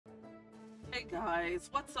Hey guys,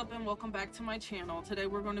 what's up and welcome back to my channel. Today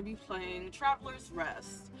we're going to be playing Traveler's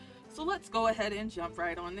Rest. So let's go ahead and jump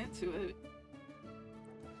right on into it.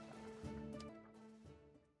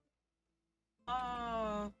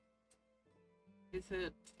 Is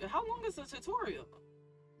it... How long is the tutorial?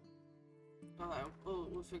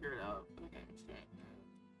 We'll figure it out. Okay,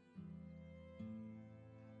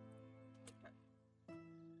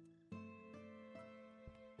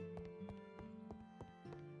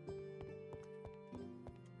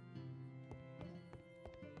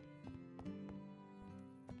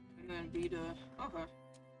 and then B to... Okay.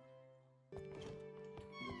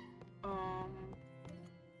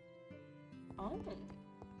 Oh.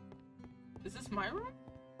 Is this my room?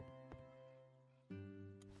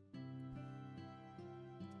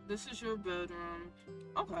 This is your bedroom.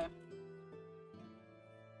 Okay.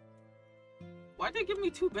 Why'd they give me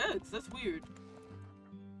two beds? That's weird.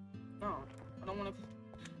 No, I don't want to...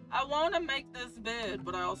 I want to make this bed,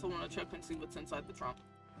 but I also want to check and see what's inside the trunk.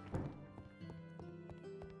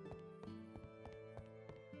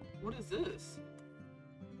 What is this?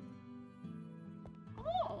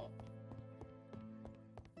 Oh.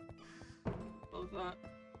 Close that.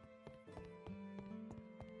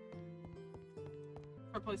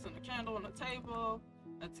 Replacing the candle on the table.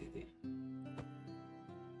 That's easy.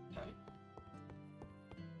 Okay.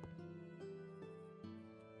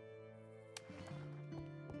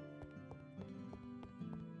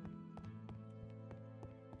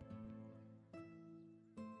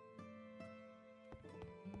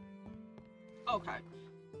 Okay.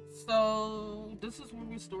 So this is where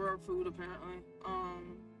we store our food apparently.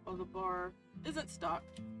 Oh, the bar isn't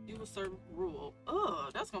stocked. You will serve rule.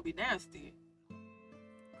 Ugh, that's gonna be nasty.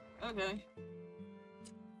 Okay.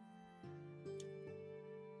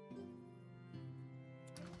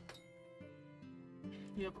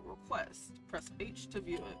 You have a request. Press H to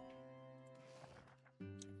view it.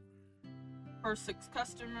 First 6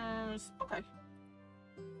 customers. Okay.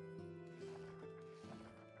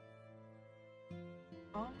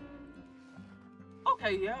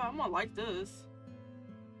 Okay, yeah, I'm gonna like this.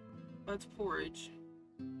 That's porridge.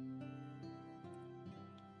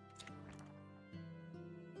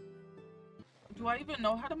 Do I even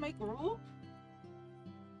know how to make gruel?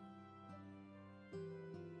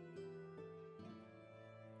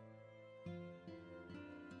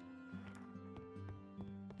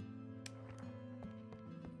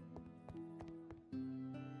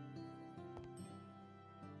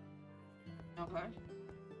 Okay.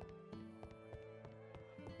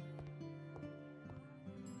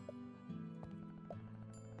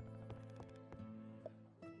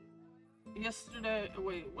 Yesterday,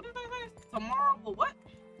 wait, what did I say? Tomorrow, well, what?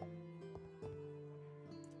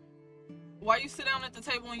 Why you sit down at the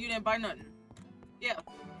table and you didn't buy nothing? Yeah.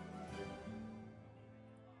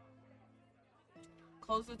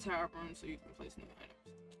 Close the tavern so you can place new items.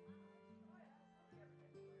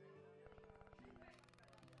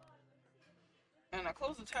 And I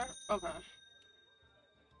close the tavern. Okay.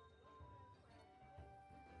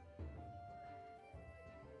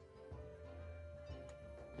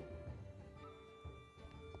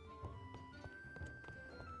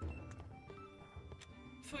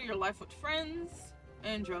 Fill your life with friends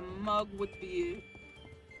and your mug with beer.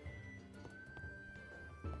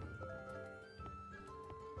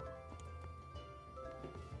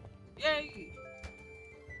 Yay!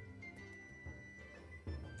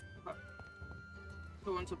 Okay.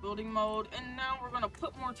 Go into building mode, and now we're gonna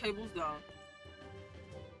put more tables down.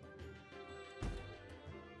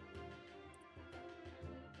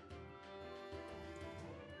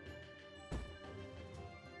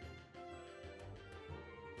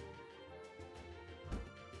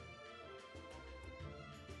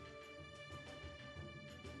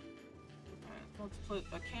 Let's put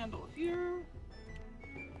a candle here.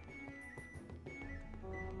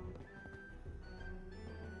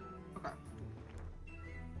 Okay.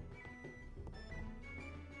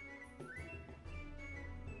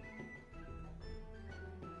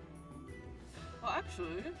 Well,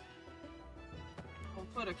 actually, we'll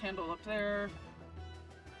put a candle up there.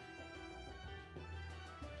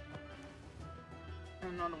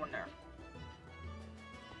 And another one there.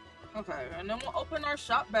 Okay, and then we'll open our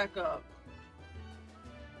shop back up.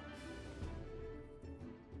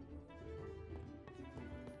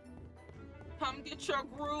 Come get your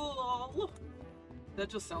gruel. That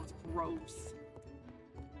just sounds gross.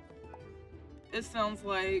 It sounds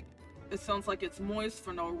like it's moist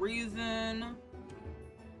for no reason.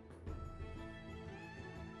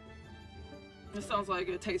 It sounds like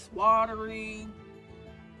it tastes watery.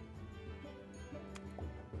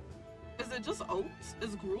 Is it just oats?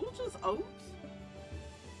 Is gruel just oats?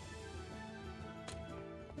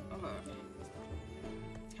 Okay.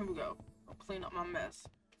 Here we go. I'll clean up my mess.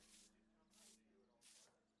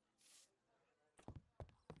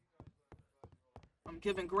 I'm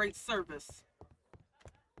giving great service.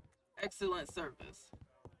 Excellent service.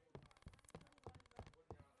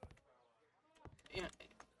 Yeah.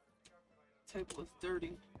 Table is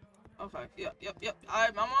dirty. Okay. Yep.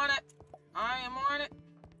 I'm on it. I am on it.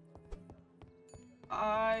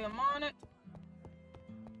 I am on it.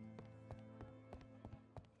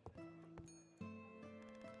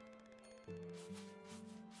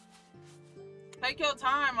 Take your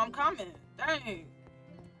time. I'm coming. Dang.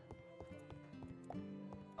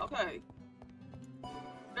 Okay.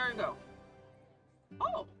 There you go.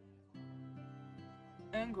 Oh.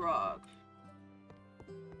 And grog.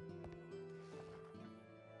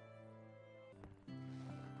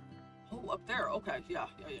 Oh, up there. Okay. Yeah.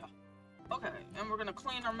 Okay. And we're gonna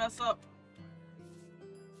clean our mess up.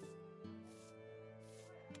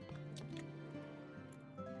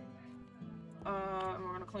 And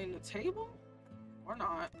we're gonna clean the table? Or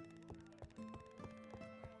not?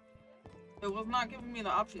 It was not giving me the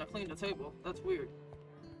option to clean the table. That's weird.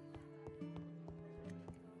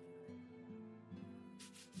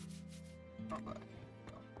 Okay.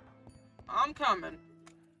 I'm coming.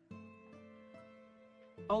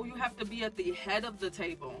 Oh, you have to be at the head of the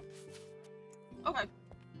table. Okay.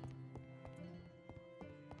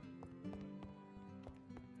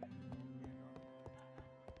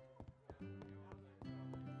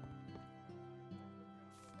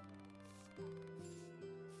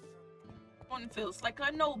 One feels like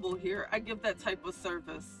a noble here. I give that type of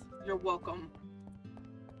service. You're welcome.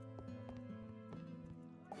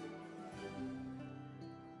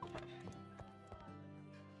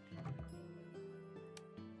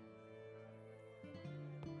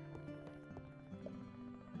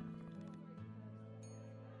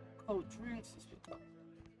 Cold drinks.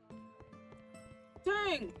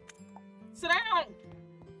 Dang! Sit down!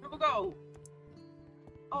 Here we go.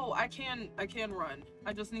 Oh, I can run.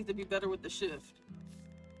 I just need to be better with the shift.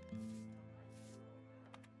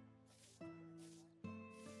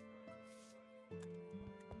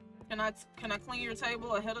 Can I clean your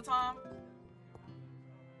table ahead of time?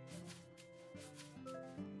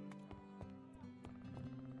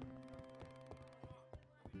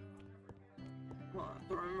 Well,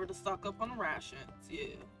 remember to stock up on rations.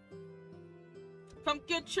 Yeah. Come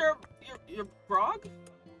get your grog.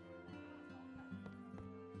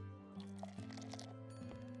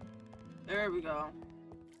 There we go.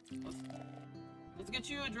 Let's get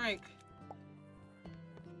you a drink.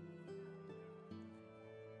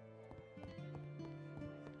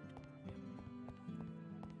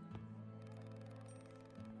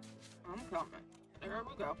 I'm coming. There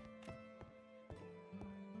we go.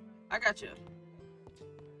 I got you.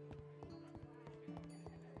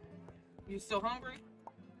 You still hungry?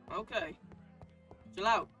 Okay. Chill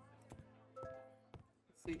out.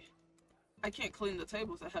 Let's see. I can't clean the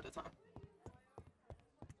tables ahead of time.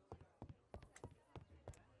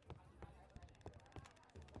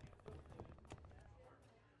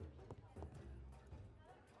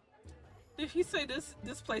 Did he say this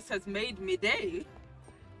place has made me day?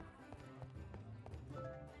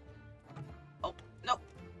 Oh, no.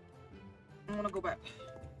 I want to go back.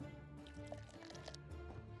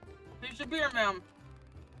 Here's your beer, ma'am.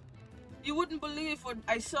 You wouldn't believe what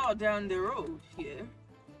I saw down the road here.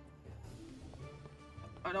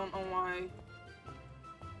 I don't know why.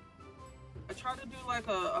 I try to do like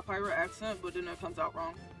a pirate accent, but then it comes out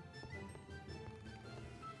wrong.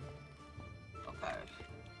 Okay.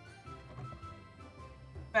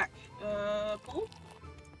 Back. Cool?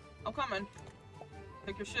 I'm coming.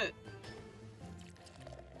 Take your shit.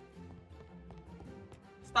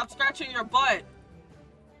 Stop scratching your butt.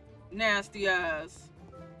 Nasty ass.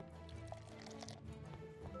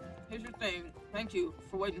 Here's your thing. Thank you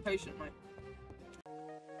for waiting patiently.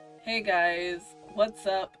 Hey guys, what's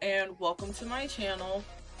up and welcome to my channel.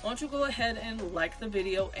 Why don't you go ahead and like the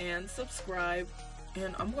video and subscribe,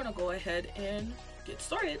 and I'm gonna go ahead and get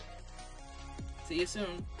started. See you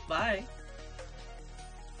soon. Bye.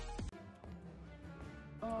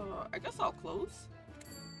 I guess I'll close.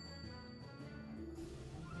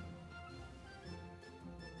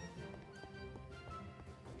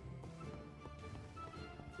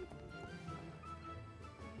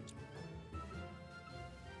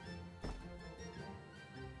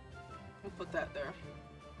 We'll put that there.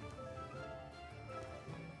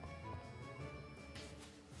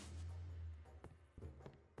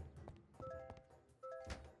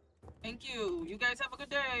 Thank you. You guys have a good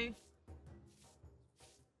day.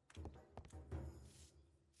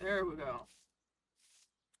 There we go.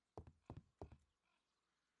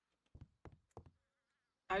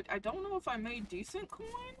 I don't know if I made decent coin.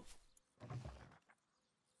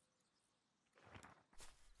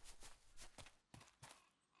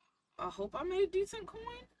 I hope I made decent coin.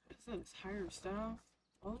 What is this? Higher staff?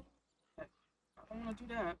 Oh, okay. I don't want to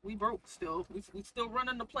do that. We broke still. We still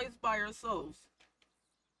running the place by ourselves.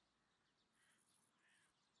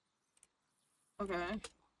 Okay.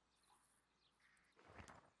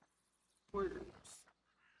 Orders.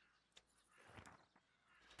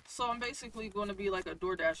 So I'm basically going to be like a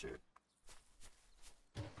door dasher.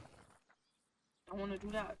 I want to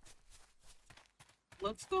do that.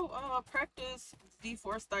 Let's go practice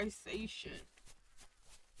deforestation.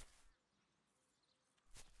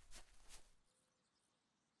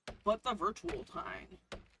 But the virtual time.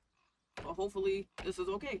 But hopefully this is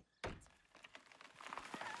okay.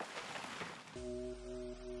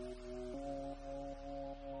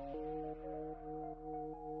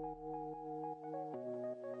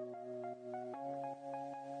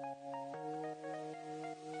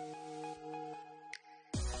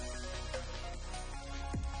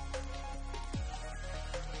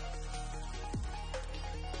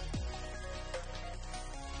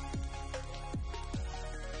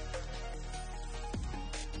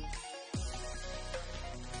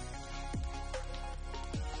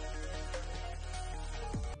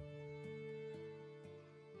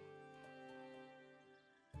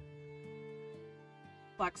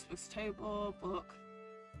 Blacksmith's table, book,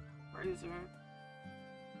 razor.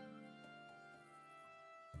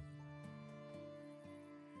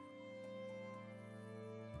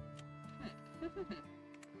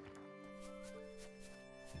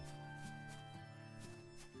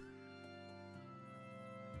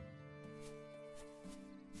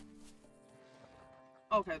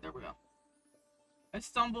 Okay, there we go. I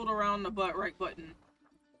stumbled around the right button.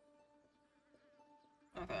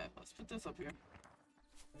 Okay, let's put this up here.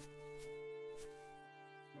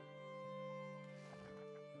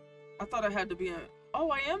 I thought I had to be in... Oh,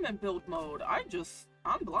 I am in build mode. I'm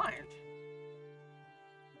blind.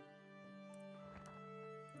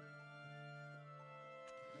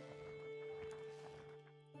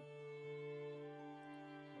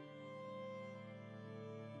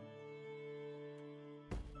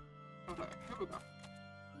 Okay, here we go.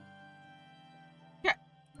 Yeah.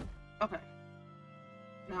 Okay.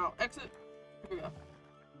 Now, exit. Here we go.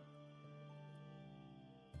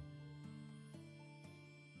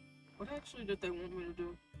 What actually did they want me to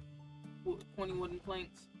do? 20 wooden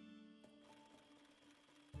planks.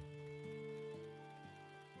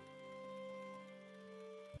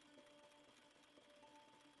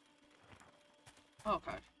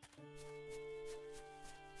 Okay.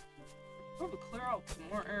 Probably clear out some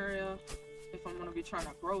more area if I'm gonna be trying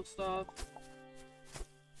to grow stuff.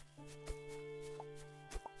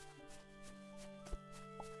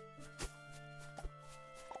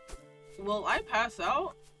 Will I pass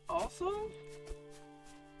out also?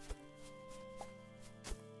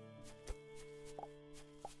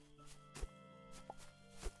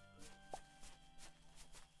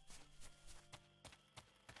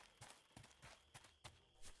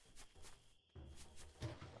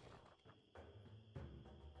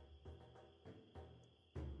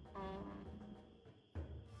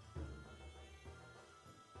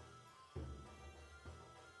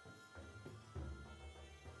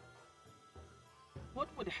 What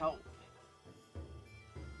would help?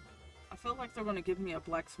 I feel like they're gonna give me a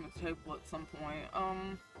blacksmith table at some point.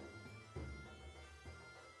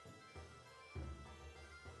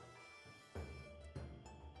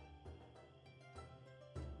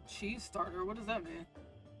 Cheese starter, what does that mean?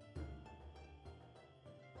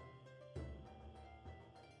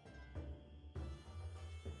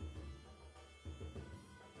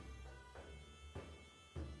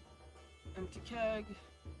 Empty keg,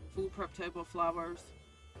 food prep table, flowers.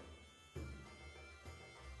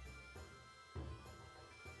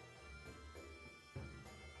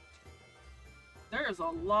 There is a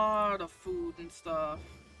lot of food and stuff.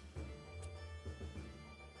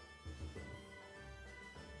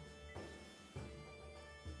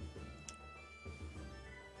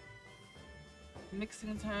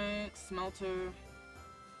 Mixing tank, smelter.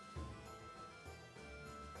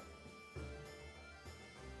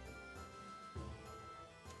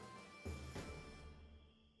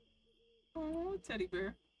 Oh, teddy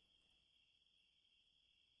bear.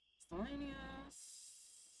 Miscellaneous.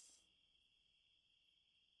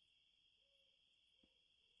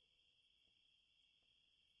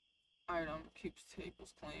 Item keeps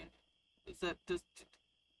tables clean. Is that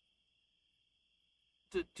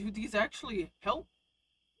do these actually help?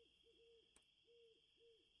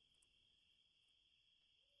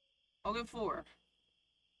 I'll get 4.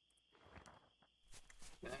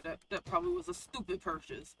 Okay, that probably was a stupid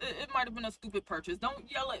purchase. It might have been a stupid purchase.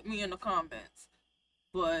 Don't yell at me in the comments.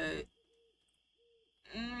 But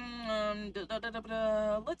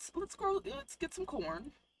let's grow. Let's get some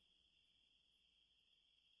corn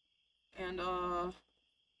and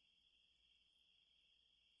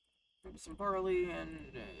maybe some barley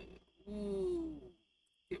and ooh,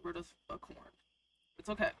 get rid of corn. It's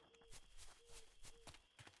okay.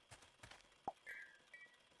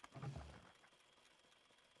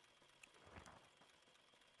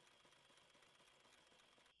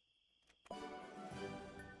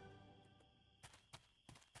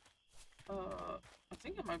 I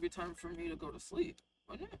think it might be time for me to go to sleep,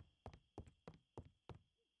 wouldn't it?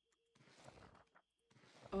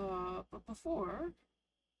 But before...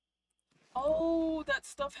 Oh, that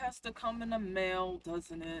stuff has to come in the mail,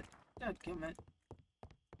 doesn't it? Dadgummit.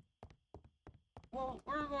 Well,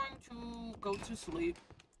 we're going to go to sleep.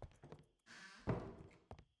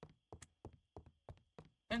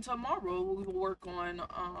 And tomorrow we will work on,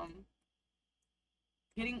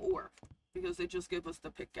 getting ore. Because they just gave us the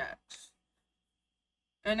pickaxe.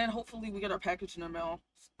 And then hopefully we get our package in the mail.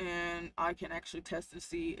 And I can actually test to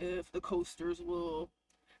see if the coasters will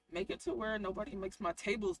make it to where nobody makes my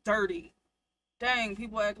tables dirty. Dang,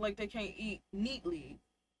 people act like they can't eat neatly.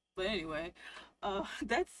 But anyway,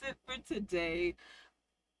 that's it for today.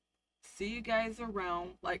 See you guys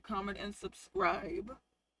around. Like, comment, and subscribe.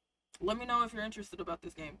 Let me know if you're interested about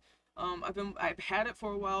this game. I've had it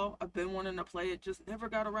for a while. I've been wanting to play it, just never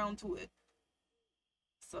got around to it.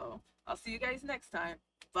 So, I'll see you guys next time.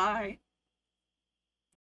 Bye.